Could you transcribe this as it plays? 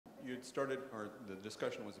we'd started, or the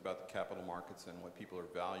discussion was about the capital markets and what people are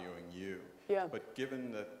valuing you. Yeah. But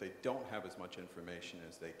given that they don't have as much information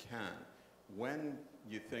as they can, when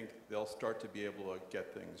you think they'll start to be able to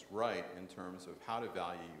get things right in terms of how to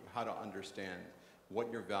value you, how to understand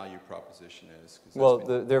what your value proposition is? Well,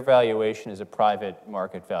 their valuation is a private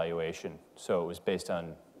market valuation, so it was based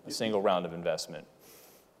on a single round of investment,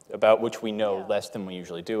 about which we know less than we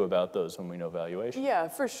usually do about those when we know valuation. Yeah,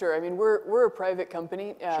 for sure. I mean, we're a private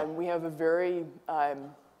company. Sure. We have a very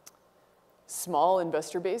small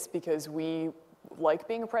investor base because we like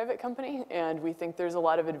being a private company, and we think there's a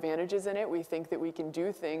lot of advantages in it. We think that we can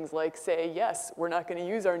do things like say, yes, we're not going to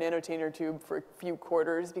use our nanotainer tube for a few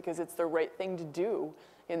quarters because it's the right thing to do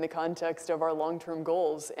in the context of our long-term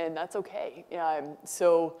goals, and that's okay.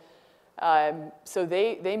 So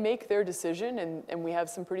they make their decision, and we have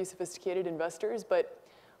some pretty sophisticated investors, but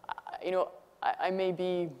you know, I may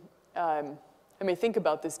think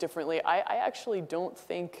about this differently. I actually don't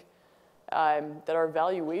think that our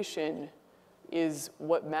valuation is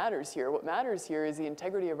what matters here. What matters here is the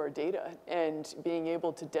integrity of our data and being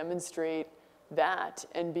able to demonstrate that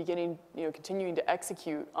and continuing to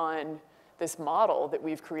execute on this model that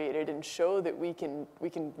we've created and show that we can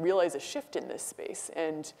realize a shift in this space.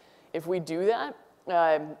 And if we do that,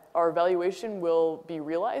 our valuation will be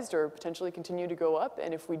realized or potentially continue to go up.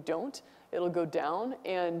 And if we don't, it'll go down,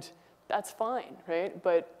 and that's fine, right?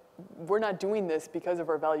 But we're not doing this because of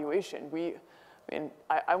our valuation.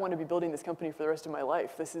 I want to be building this company for the rest of my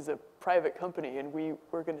life. This is a private company, and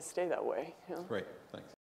we're going to stay that way. You know? Great,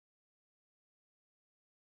 thanks.